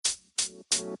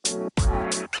Hey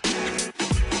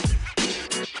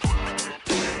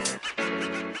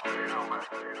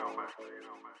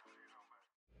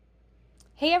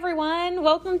everyone,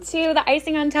 welcome to the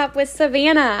Icing on Top with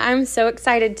Savannah. I'm so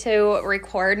excited to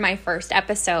record my first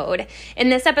episode. In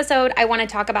this episode, I want to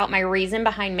talk about my reason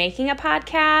behind making a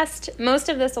podcast. Most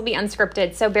of this will be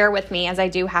unscripted, so bear with me as I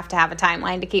do have to have a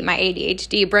timeline to keep my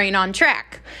ADHD brain on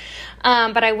track.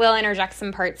 But I will interject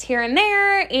some parts here and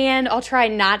there, and I'll try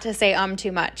not to say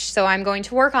too much. So I'm going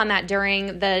to work on that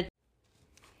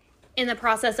in the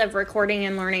process of recording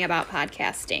and learning about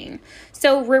podcasting.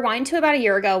 So rewind to about a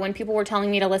year ago when people were telling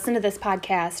me to listen to this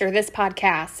podcast or this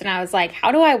podcast. And I was like,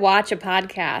 how do I watch a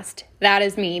podcast? That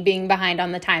is me being behind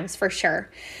on the times for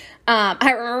sure.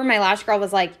 I remember my lash girl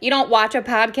was like, you don't watch a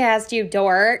podcast, you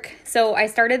dork. So I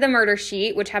started the Murder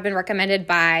Sheet, which had been recommended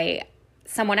by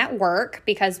someone at work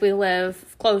because we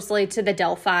live closely to the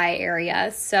Delphi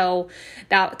area. So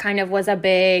that kind of was a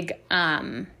big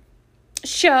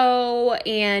show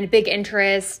and big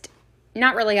interest,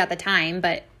 not really at the time,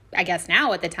 but I guess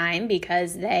now at the time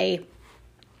because they,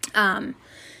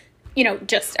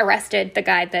 just arrested the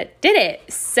guy that did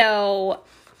it. So,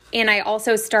 and I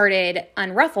also started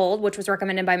Unruffled, which was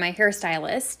recommended by my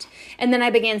hairstylist. And then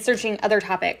I began searching other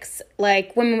topics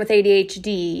like women with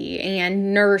ADHD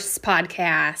and nurse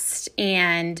podcast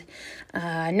and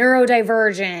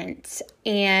neurodivergent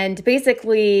and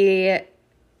basically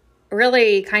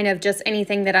really kind of just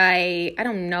anything that I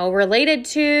don't know, related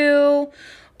to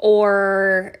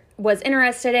or was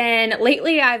interested in.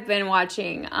 Lately, I've been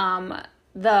watching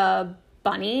the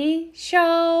Bunny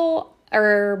show,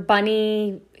 or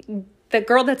Bunny, the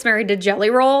girl that's married to Jelly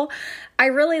Roll. I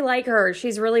really like her.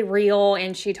 She's really real,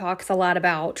 and she talks a lot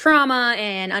about trauma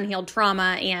and unhealed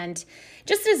trauma and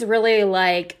just is really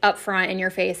like upfront in your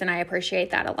face, and I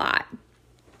appreciate that a lot.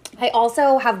 I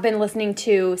also have been listening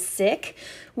to Sick,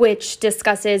 which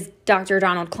discusses Dr.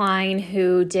 Donald Klein,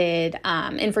 who did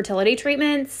infertility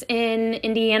treatments in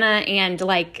Indiana, and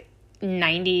like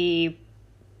 90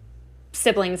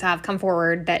 siblings have come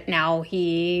forward that now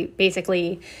he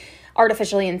basically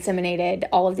artificially inseminated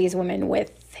all of these women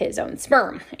with his own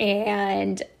sperm.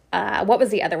 And what was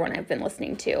the other one I've been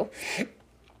listening to?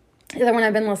 The other one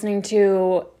I've been listening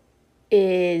to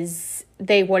is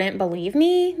They Wouldn't Believe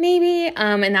Me, maybe,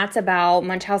 and that's about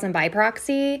Munchausen by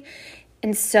proxy.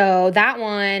 And so that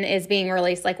one is being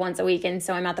released like once a week, and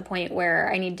so I'm at the point where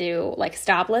I need to like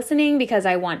stop listening because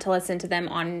I want to listen to them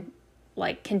on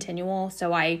like continual,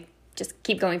 so I just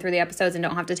keep going through the episodes and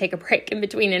don't have to take a break in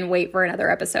between and wait for another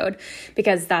episode,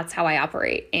 because that's how I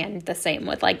operate. And the same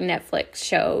with like Netflix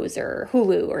shows or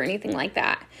Hulu or anything like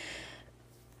that.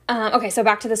 Okay, so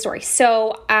back to the story.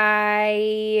 So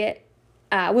I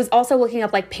was also looking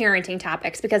up like parenting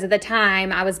topics because at the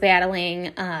time I was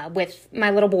battling with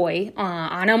my little boy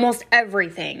on almost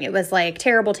everything. It was like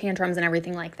terrible tantrums and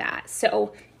everything like that.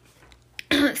 So,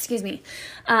 excuse me.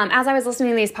 As I was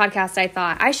listening to these podcasts, I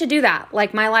thought I should do that.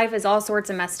 Like my life is all sorts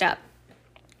of messed up.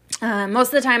 Most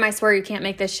of the time I swear you can't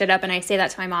make this shit up, and I say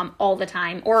that to my mom all the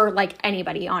time, or like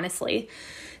anybody, honestly.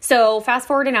 So fast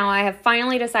forward to now, I have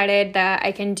finally decided that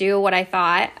I can do what I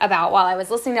thought about while I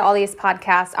was listening to all these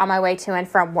podcasts on my way to and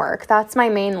from work. That's my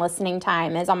main listening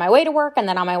time, is on my way to work and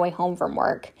then on my way home from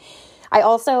work. I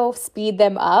also speed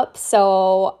them up,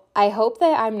 so I hope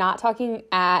that I'm not talking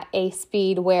at a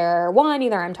speed where, one,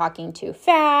 either I'm talking too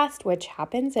fast, which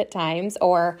happens at times,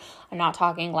 or I'm not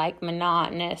talking like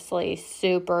monotonously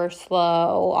super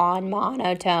slow on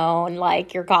monotone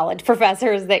like your college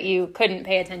professors that you couldn't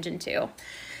pay attention to.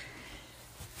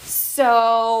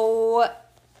 So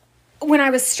when I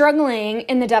was struggling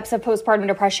in the depths of postpartum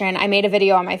depression, I made a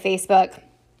video on my Facebook,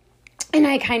 and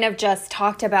I kind of just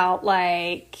talked about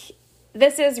like,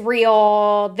 this is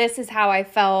real, this is how I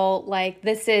felt, like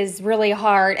this is really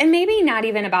hard, and maybe not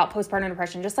even about postpartum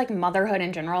depression, just like motherhood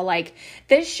in general. Like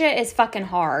this shit is fucking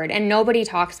hard and nobody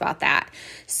talks about that.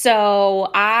 So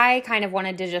I kind of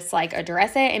wanted to just like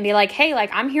address it and be like, hey, like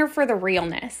I'm here for the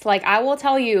realness. Like I will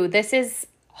tell you this is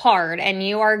hard and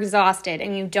you are exhausted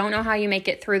and you don't know how you make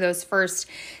it through those first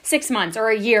 6 months or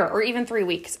a year or even 3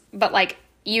 weeks, but like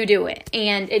you do it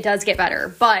and it does get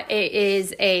better, but it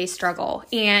is a struggle.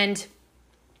 And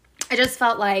I just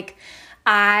felt like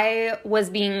I was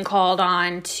being called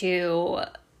on to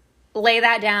lay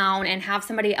that down and have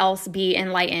somebody else be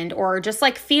enlightened or just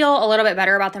like feel a little bit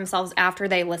better about themselves after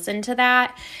they listen to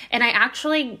that. And I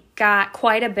actually got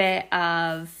quite a bit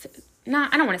of,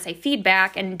 I don't want to say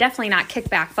feedback and definitely not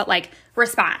kickback, but like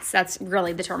response. That's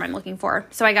really the term I'm looking for.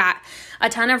 So I got a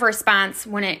ton of response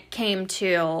when it came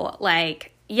to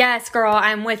like, yes, girl,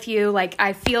 I'm with you. Like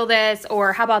I feel this,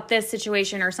 or how about this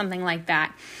situation or something like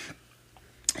that.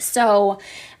 So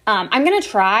I'm going to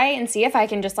try and see if I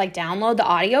can just like download the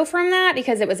audio from that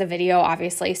because it was a video,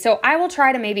 obviously. So I will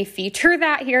try to maybe feature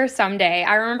that here someday.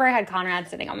 I remember I had Conrad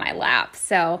sitting on my lap.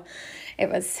 So it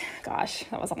was, gosh,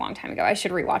 that was a long time ago. I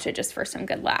should rewatch it just for some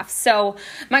good laughs. So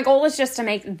my goal is just to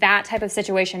make that type of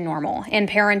situation normal and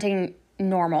parenting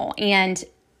normal. And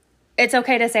it's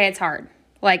okay to say it's hard.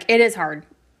 Like, it is hard.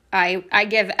 I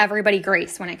give everybody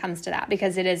grace when it comes to that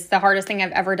because it is the hardest thing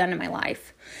I've ever done in my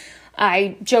life.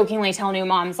 I jokingly tell new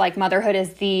moms, like, motherhood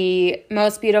is the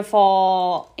most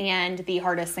beautiful and the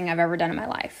hardest thing I've ever done in my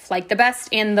life. Like, the best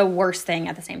and the worst thing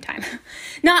at the same time.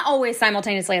 Not always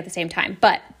simultaneously at the same time,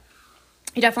 but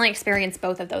you definitely experience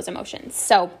both of those emotions.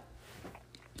 So,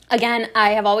 again,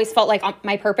 I have always felt like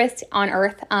my purpose on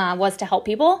earth was to help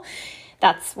people.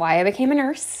 That's why I became a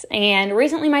nurse. And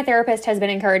recently my therapist has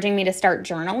been encouraging me to start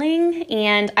journaling.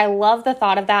 And I love the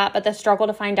thought of that, but the struggle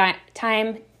to find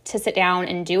time to sit down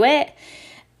and do it.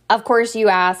 Of course, you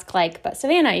ask, like, but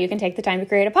Savannah, you can take the time to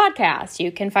create a podcast.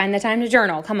 You can find the time to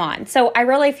journal. Come on. So I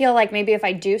really feel like maybe if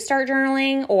I do start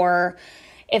journaling, or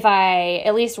if I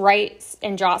at least write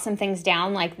and jot some things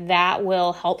down, like, that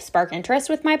will help spark interest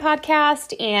with my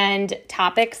podcast and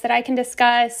topics that I can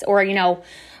discuss, or, you know,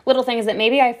 little things that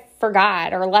maybe I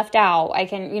forgot or left out. I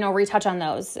can, you know, retouch on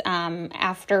those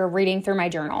after reading through my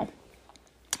journal.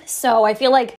 So I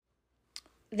feel like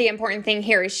the important thing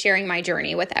here is sharing my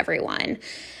journey with everyone.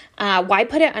 Why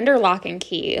put it under lock and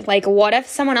key? Like, what if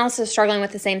someone else is struggling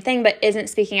with the same thing but isn't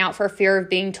speaking out for fear of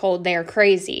being told they're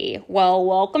crazy? Well,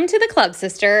 welcome to the club,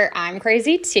 sister. I'm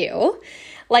crazy too.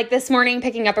 Like this morning,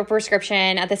 picking up a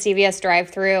prescription at the CVS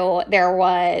drive-thru,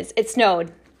 it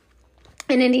snowed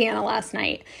in Indiana last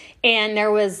night. And there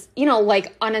was, you know,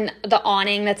 like on the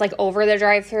awning that's like over the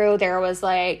drive-thru, there was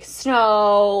like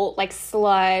snow, like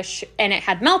slush, and it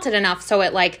had melted enough so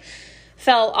it like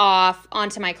fell off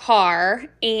onto my car.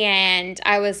 And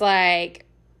I was like,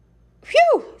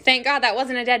 phew, thank God that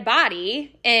wasn't a dead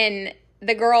body. And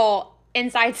the girl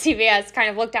inside CVS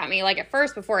kind of looked at me like at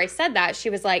first before I said that.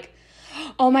 She was like,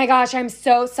 oh my gosh, I'm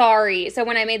so sorry. So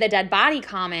when I made the dead body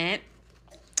comment,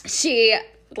 she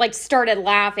like started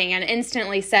laughing and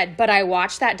instantly said, but I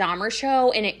watched that Dahmer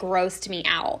show and it grossed me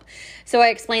out. So I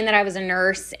explained that I was a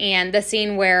nurse, and the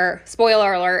scene where,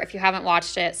 spoiler alert, if you haven't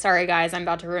watched it, sorry guys, I'm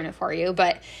about to ruin it for you,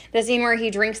 but the scene where he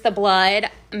drinks the blood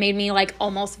made me like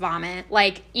almost vomit.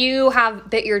 Like, you have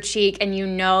bit your cheek and you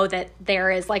know that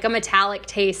there is like a metallic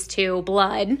taste to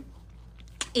blood.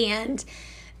 And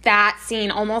that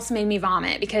scene almost made me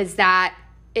vomit because that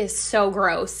is so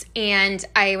gross. And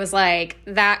I was like,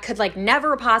 that could like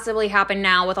never possibly happen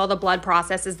now with all the blood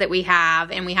processes that we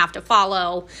have and we have to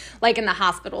follow, like in the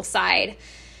hospital side.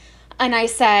 And I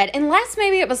said, unless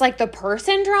maybe it was like the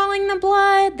person drawing the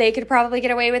blood, they could probably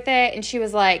get away with it. And she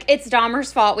was like, it's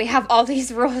Dahmer's fault. We have all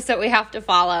these rules that we have to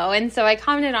follow. And so I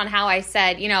commented on how I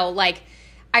said, you know, like,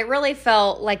 I really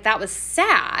felt like that was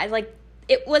sad. Like,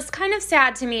 it was kind of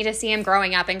sad to me to see him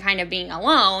growing up and kind of being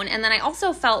alone. And then I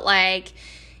also felt like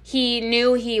he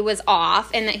knew he was off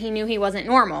and that he knew he wasn't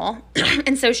normal.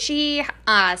 And so she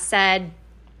said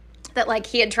that, like,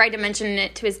 he had tried to mention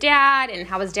it to his dad, and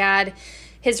how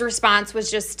his response was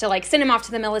just to, like, send him off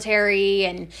to the military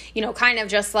and, you know, kind of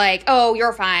just like, oh,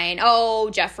 you're fine.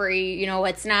 Oh, Jeffrey, you know,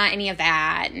 it's not any of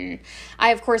that. And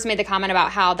I, of course, made the comment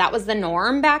about how that was the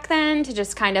norm back then, to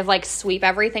just kind of, like, sweep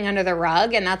everything under the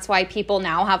rug. And that's why people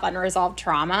now have unresolved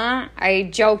trauma. I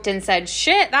joked and said,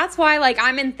 shit, that's why, like,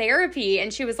 I'm in therapy.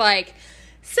 And she was like,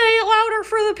 say it louder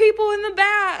for the people in the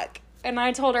back. And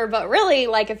I told her, but really,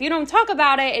 like, if you don't talk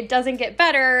about it, it doesn't get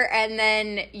better, and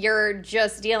then you're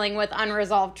just dealing with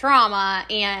unresolved trauma,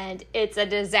 and it's a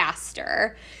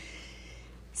disaster.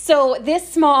 So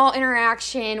this small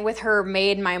interaction with her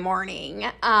made my morning.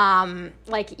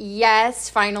 Like,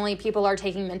 yes, finally people are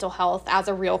taking mental health as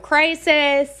a real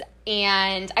crisis.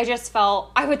 And I just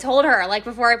felt, I told her, like,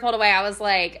 before I pulled away, I was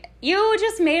like, you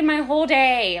just made my whole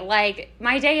day. Like,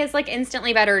 my day is, like,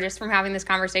 instantly better just from having this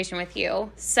conversation with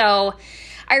you. So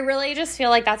I really just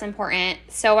feel like that's important.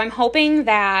 So I'm hoping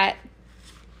that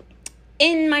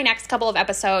in my next couple of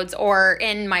episodes, or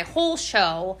in my whole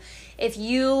show, if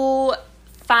you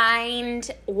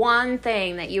find one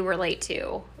thing that you relate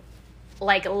to,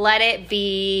 like, let it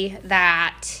be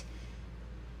that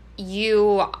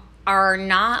you are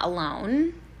not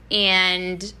alone.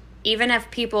 And even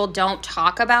if people don't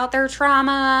talk about their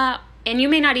trauma, and you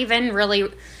may not even really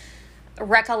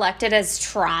recollect it as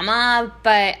trauma,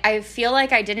 but I feel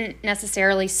like I didn't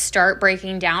necessarily start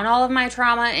breaking down all of my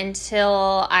trauma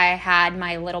until I had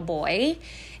my little boy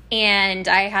and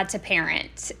I had to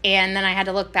parent. And then I had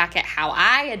to look back at how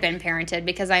I had been parented,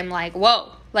 because I'm like,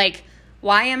 whoa, like,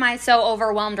 Why am I so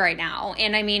overwhelmed right now?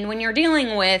 And I mean, when you're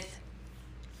dealing with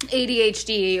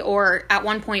ADHD or at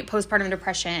one point postpartum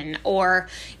depression or,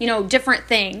 different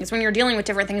things, when you're dealing with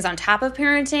different things on top of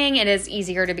parenting, it is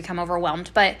easier to become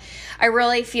overwhelmed. But I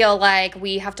really feel like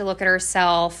we have to look at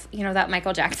ourselves, that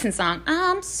Michael Jackson song,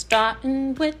 I'm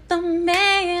starting with the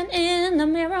man in the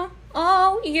mirror.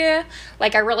 Oh yeah.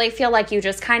 Like, I really feel like you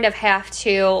just kind of have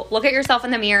to look at yourself in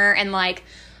the mirror and like,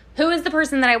 who is the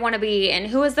person that I want to be and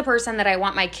who is the person that I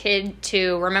want my kid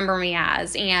to remember me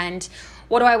as, and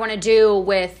what do I want to do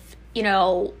with,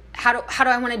 how do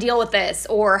I want to deal with this,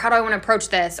 or how do I want to approach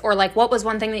this, or like what was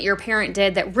one thing that your parent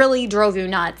did that really drove you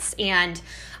nuts and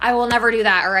I will never do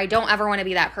that, or I don't ever want to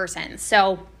be that person.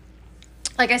 So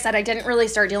like I said, I didn't really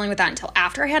start dealing with that until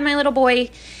after I had my little boy,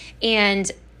 and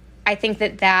I think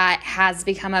that has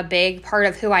become a big part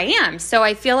of who I am. So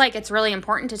I feel like it's really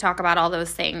important to talk about all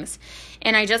those things.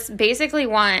 And I just basically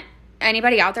want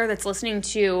anybody out there that's listening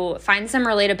to find some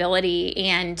relatability.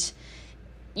 And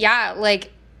yeah,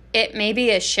 like, it may be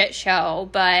a shit show,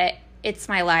 but it's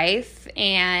my life.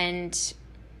 And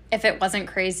if it wasn't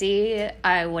crazy,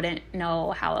 I wouldn't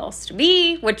know how else to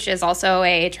be, which is also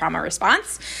a trauma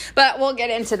response. But we'll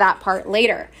get into that part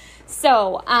later.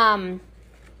 So,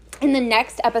 in the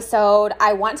next episode,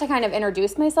 I want to kind of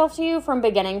introduce myself to you from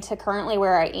beginning to currently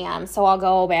where I am. So I'll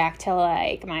go back to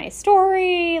like my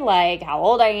story, like how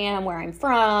old I am, where I'm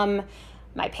from,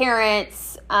 my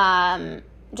parents,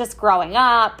 just growing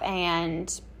up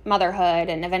and motherhood,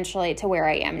 and eventually to where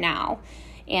I am now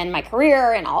and my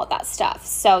career and all of that stuff.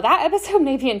 So that episode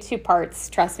may be in 2 parts,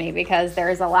 trust me, because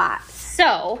there's a lot.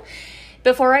 So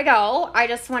before I go, I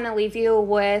just want to leave you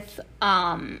with,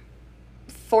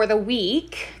 for the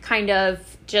week, kind of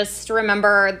just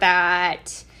remember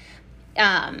that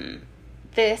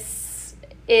this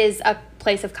is a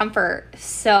place of comfort.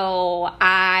 So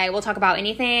I will talk about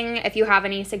anything. If you have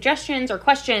any suggestions or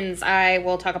questions, I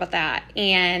will talk about that.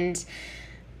 And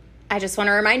I just want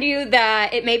to remind you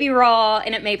that it may be raw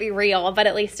and it may be real, but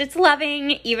at least it's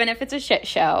loving, even if it's a shit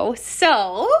show.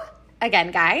 So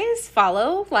again, guys,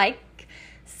 follow, like,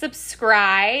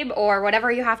 subscribe, or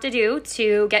whatever you have to do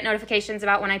to get notifications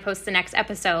about when I post the next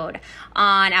episode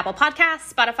on Apple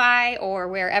Podcasts, Spotify, or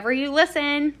wherever you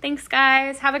listen. Thanks,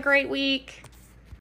 guys. Have a great week.